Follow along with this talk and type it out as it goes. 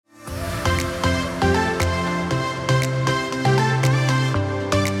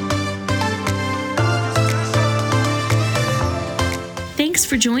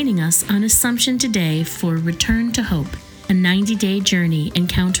for joining us on Assumption today for Return to Hope, a 90-day journey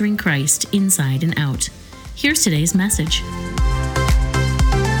encountering Christ inside and out. Here's today's message.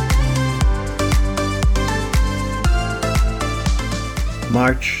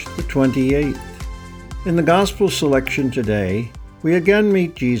 March the 28th. In the Gospel selection today, we again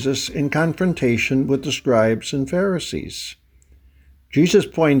meet Jesus in confrontation with the scribes and Pharisees. Jesus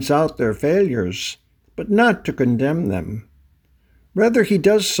points out their failures, but not to condemn them. Rather, he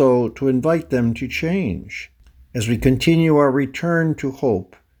does so to invite them to change. As we continue our return to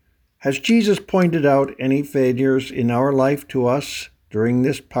hope, has Jesus pointed out any failures in our life to us during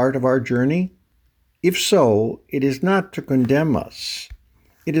this part of our journey? If so, it is not to condemn us.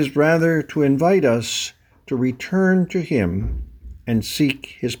 It is rather to invite us to return to him and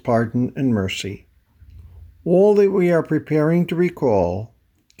seek his pardon and mercy. All that we are preparing to recall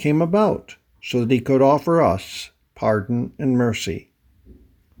came about so that he could offer us pardon and mercy.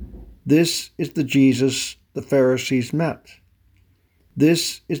 This is the Jesus the Pharisees met.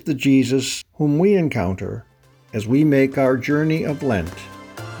 This is the Jesus whom we encounter as we make our journey of Lent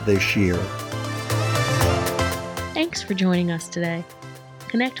this year. Thanks for joining us today.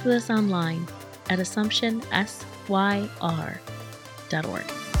 Connect with us online at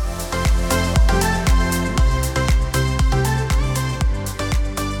AssumptionSYR.org.